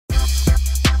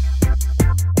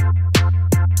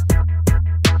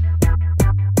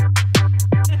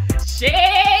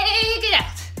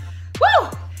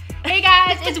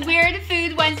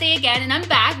Wednesday again, and I'm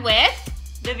back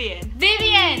with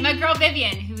Vivian. My girl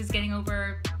Vivian, who's getting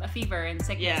over a fever and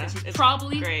sickness. Yeah, and she's it's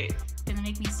probably great. gonna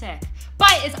make me sick.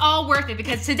 But it's all worth it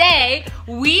because today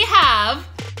we have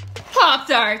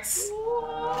Poptarts.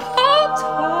 Poptarts!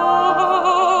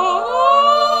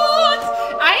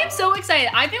 I am so excited.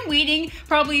 I've been waiting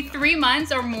probably 3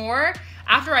 months or more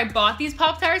after I bought these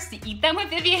Pop-Tarts to eat them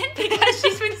with Vivian because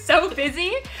she's been so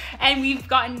busy and we've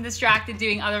gotten distracted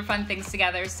doing other fun things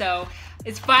together. So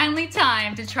it's finally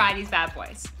time to try these bad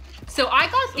boys. So I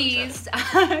got these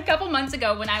a couple months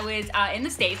ago when I was in the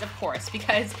States, of course,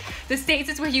 because the States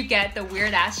is where you get the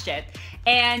weird ass shit.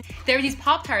 And there were these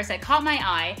Pop-Tarts that caught my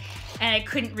eye and I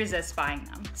couldn't resist buying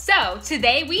them. So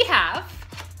today we have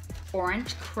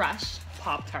Orange Crush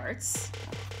Pop-Tarts.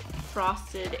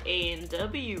 Frosted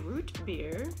A&W root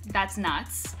beer. That's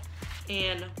nuts.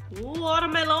 And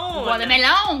watermelon.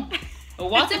 Watermelon.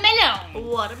 Watermelon.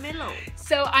 Watermelon.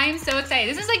 So I'm so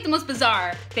excited. This is like the most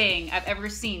bizarre thing I've ever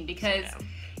seen because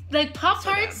like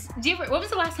Pop-Tarts, when was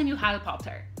the last time you had a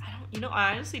Pop-Tart?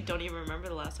 I honestly don't even remember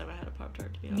the last time I had a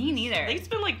Pop-Tart, to be honest. Me neither. I think it's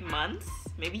been like months,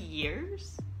 maybe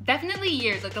years. Definitely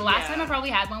years. Like the last time I probably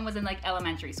had one was in like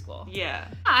elementary school. Yeah.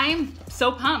 I'm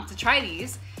so pumped to try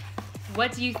these.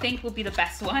 What do you think will be the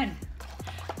best one?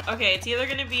 Okay, it's either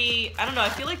gonna be, I don't know, I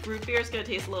feel like root beer is gonna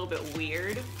taste a little bit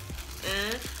weird.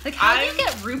 Like how do you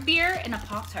get root beer in a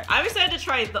Pop-Tart? I'm excited to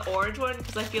try the orange one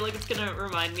because I feel like it's gonna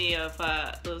remind me of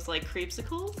those like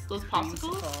creamsicles, those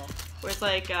popsicles, where it's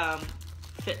like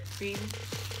cream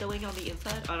filling on the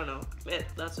inside. I don't know.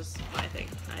 That's just my thing.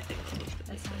 I think that's what's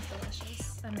That sounds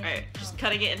delicious. Alright, just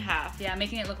cutting it in half. Yeah,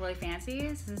 making it look really fancy.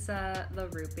 This is the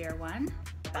root beer one.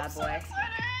 Bad boy. This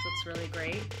looks really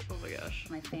great. Oh my gosh.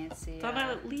 My fancy. It's on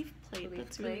a leaf plate.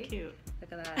 That's really cute.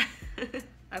 Look at that.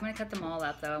 I'm gonna cut them all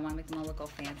up though. I want to make them all look all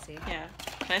fancy. Yeah.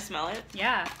 Can I smell it?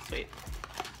 Yeah. Sweet.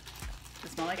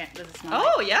 Does it smell like it? Does it smell?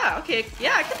 Oh yeah. Okay.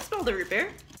 Yeah, I can smell the root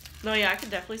beer. No, yeah, I can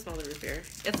definitely smell the root beer.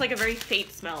 It's like a very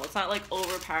faint smell. It's not like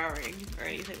overpowering or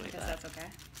anything like that. That's okay.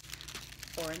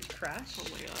 Orange Crush. Oh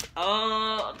my god.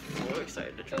 Oh, I'm so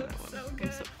excited to try that one. So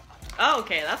good. Oh,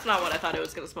 okay. That's not what I thought it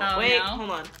was gonna smell. Oh, wait, no?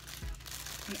 hold on.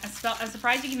 I'm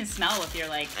surprised you can even smell with your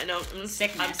like. I know.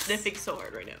 Sickness. I'm sniffing so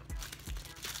hard right now.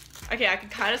 Okay, I can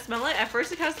kind of smell it. At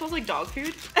first, it kind of smells like dog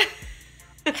food.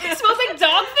 It smells like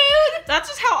dog food? That's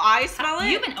just how I smell it.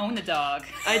 You even own the dog.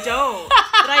 I don't.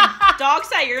 But dog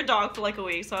sat your dog for like a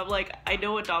week, so I'm like, I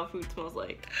know what dog food smells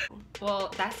like.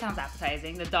 Well, that sounds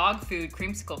appetizing. The dog food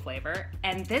creamsicle flavor.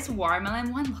 And this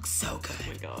watermelon one looks so good. Oh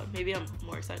my god. Maybe I'm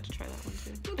more excited to try that one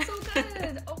too. It looks so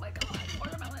good. Oh my god,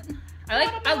 watermelon.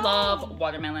 I love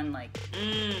watermelon, like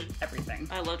everything.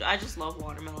 I just love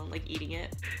watermelon, like eating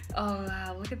it. Oh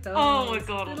wow, look at those. Oh my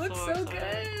god, it I'm looks so so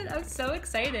excited. good. I'm so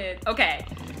excited. Okay,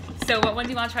 so what one do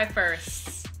you want to try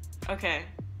first? Okay.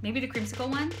 Maybe the creamsicle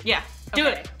one? Yeah. Do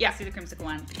it. Yeah. Let's do the creamsicle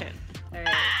one. Okay. All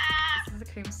right. This is the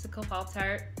creamsicle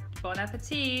Pop-Tart. Bon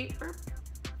appetit.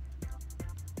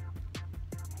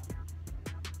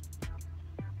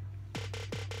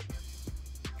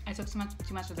 I took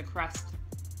too much of the crust.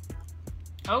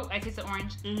 Oh, I taste the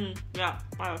orange. Yeah,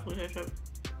 I definitely taste it.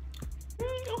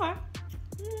 Okay.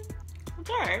 It's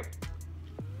alright.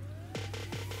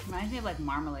 Reminds me of like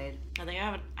marmalade. I think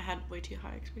I had way too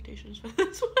high expectations for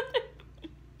this one.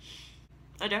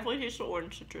 I definitely taste the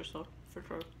orange citrus though, for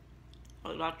sure.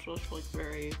 Like that's just like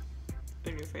very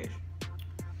in your face.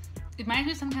 It reminds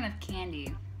me of some kind of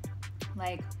candy.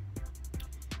 Like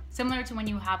similar to when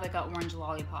you have like an orange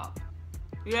lollipop.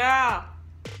 Yeah.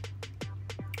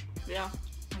 Yeah.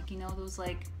 Like, you know, those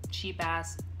like cheap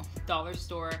ass dollar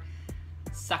store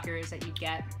suckers that you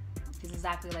get. It's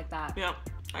exactly like that. Yeah,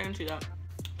 I can see that.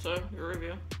 So, your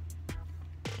review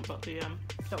about the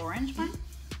orange one?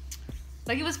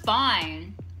 Like, it was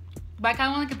fine. But I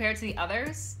kind of want to compare it to the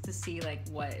others to see like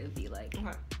what it would be like.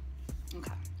 Okay.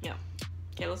 Okay. Yeah.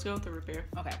 Okay, let's go with the root beer.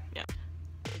 Okay. Yeah.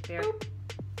 Root beer. Boop.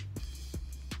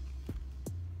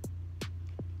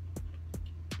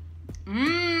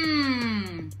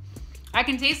 I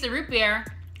can taste the root beer.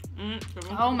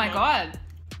 Oh my god.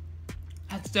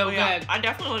 That's so good. I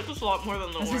definitely like this a lot more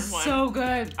than the orange one. This is so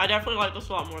good. I definitely like this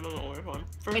a lot more than the orange one.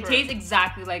 It tastes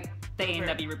exactly like the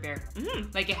A&W root beer.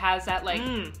 Like it has that like...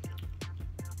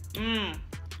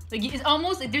 Like it's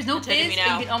almost, like, there's no fizz, and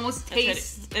you can almost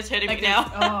taste... It's hitting like me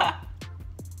now. Oh.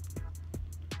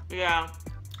 Yeah.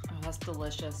 Oh, that's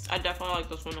delicious. I definitely like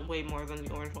this one way more than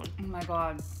the orange one. Oh my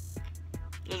god.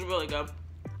 It's really good.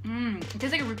 It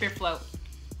tastes like a root beer float.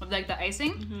 With like the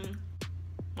icing.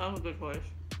 That's a good choice.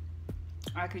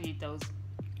 I could eat those.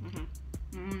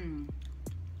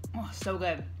 Oh, so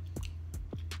good.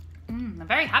 I'm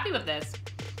very happy with this.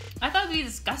 I thought it would be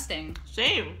disgusting.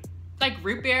 Same. Like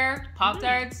root beer,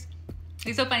 Pop-Tarts.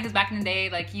 It's so funny because back in the day,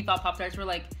 like you thought Pop-Tarts were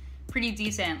like pretty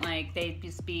decent. Like they'd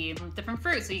just be different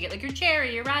fruits. So you get like your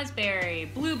cherry, your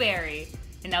raspberry, blueberry.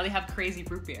 And now they have crazy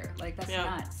root beer. Like that's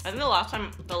nuts. I think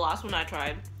the last one I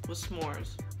tried was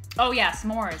s'mores. Oh yeah,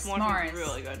 s'mores. S'mores is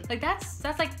really good. Like that's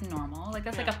like normal. Like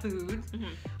that's like a food.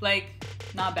 Like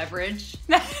not a beverage.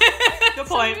 Good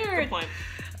point. So weird. Good point.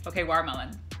 Okay,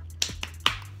 watermelon.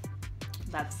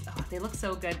 They look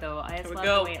so good though. I just love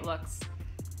the way it looks.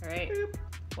 All right,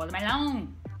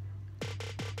 watermelon.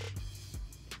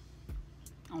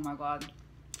 Oh my god.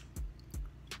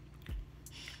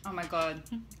 Oh my god.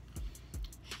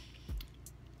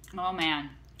 Oh man.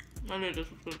 I knew this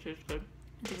was gonna taste good.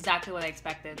 It's exactly what I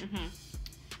expected.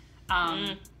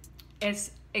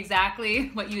 It's exactly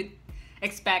what you'd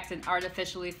expect an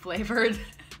artificially flavored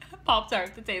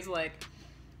Pop-Tart to taste like.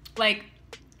 Like,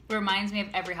 reminds me of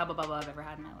every Hubba Bubba I've ever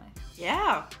had in my life.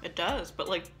 Yeah, it does, but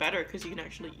like better because you can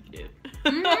actually eat it.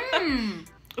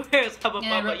 Whereas Hubba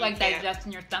Bubba, it would like can't. digest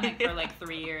in your stomach for like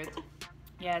 3 years.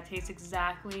 Yeah, it tastes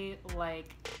exactly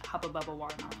like Hubba Bubba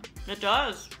watermelon. It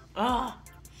does. Oh.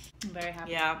 I'm very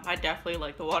happy. Yeah, I definitely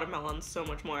like the watermelons so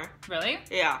much more. Really?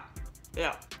 Yeah.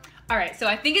 Yeah. All right, so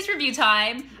I think it's review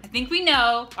time. I think we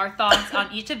know our thoughts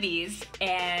on each of these,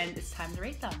 and it's time to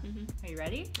rate them. Are you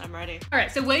ready? I'm ready. All right,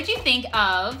 so what did you think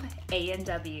of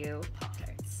A&W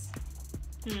Pop-Tarts?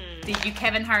 Did you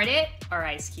Kevin Hart it or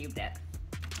Ice Cubed it?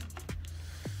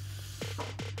 I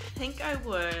think I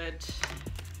would.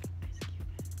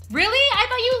 Really? I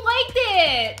thought you liked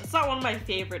it. It's not one of my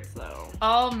favorites though.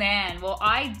 Oh man, well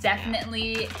I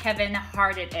definitely Kevin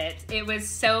Harted it. It was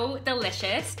so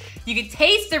delicious. You could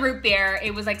taste the root beer.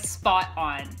 It was like spot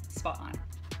on. Spot on.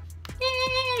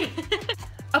 Yay!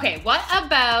 Okay, what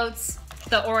about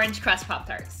the orange crust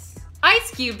Pop-Tarts?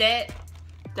 Ice Cubed it.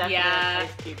 Definitely Yeah.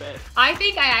 Ice Cube it. I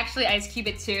think I actually Ice Cube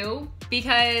it too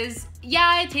because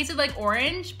yeah, it tasted like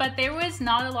orange, but there was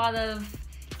not a lot of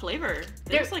flavor.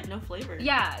 There's like no flavor.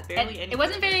 Yeah, Barely any it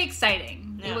wasn't flavor. very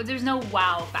exciting. Yeah. There's no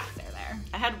wow factor there.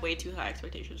 I had way too high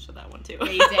expectations for that one too. Yeah,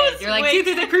 you did. You're like, dude,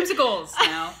 they're creamsicles.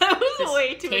 No, I was just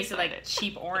way too tasted excited. like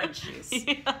cheap orange juice.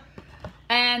 Yeah.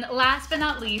 And last but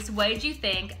not least, what did you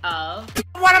think of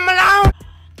Watermelon!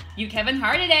 You Kevin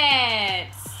Harted it?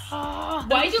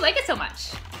 Why did you like it so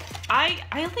much? I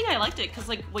think I liked it because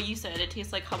like what you said, it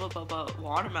tastes like Hubba Bubba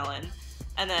watermelon,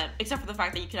 and then except for the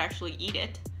fact that you could actually eat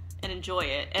it and enjoy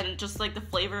it, and just like the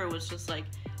flavor was just like,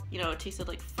 you know, it tasted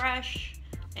like fresh,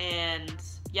 and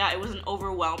yeah, it wasn't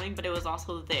overwhelming, but it was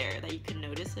also there that you could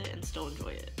notice it and still enjoy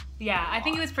it. Yeah, I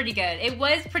think it was pretty good. It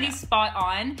was pretty spot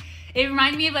on. It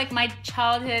reminded me of like my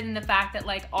childhood and the fact that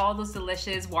like all those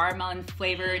delicious watermelon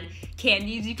flavored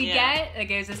candies you could get.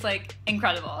 Like it was just like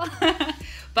incredible.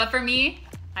 But for me,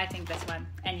 I think this one.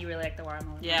 And you really like the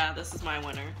watermelon. Yeah, this is my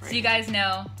winner. So you guys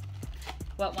know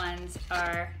what ones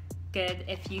are good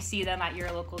if you see them at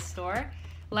your local store.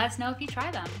 Let us know if you try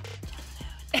them.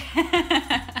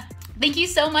 Thank you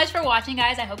so much for watching,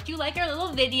 guys. I hope you like our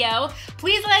little video.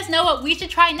 Please let us know what we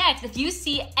should try next. If you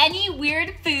see any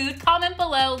weird food, comment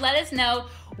below. Let us know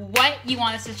what you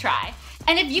want us to try.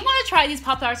 And if you want to try these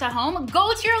Pop-Tarts at home,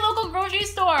 go to your local grocery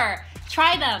store.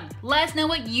 Try them. Let us know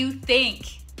what you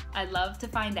think. I'd love to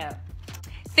find out.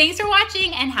 Thanks for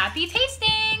watching and happy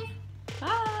tasting.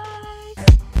 Bye.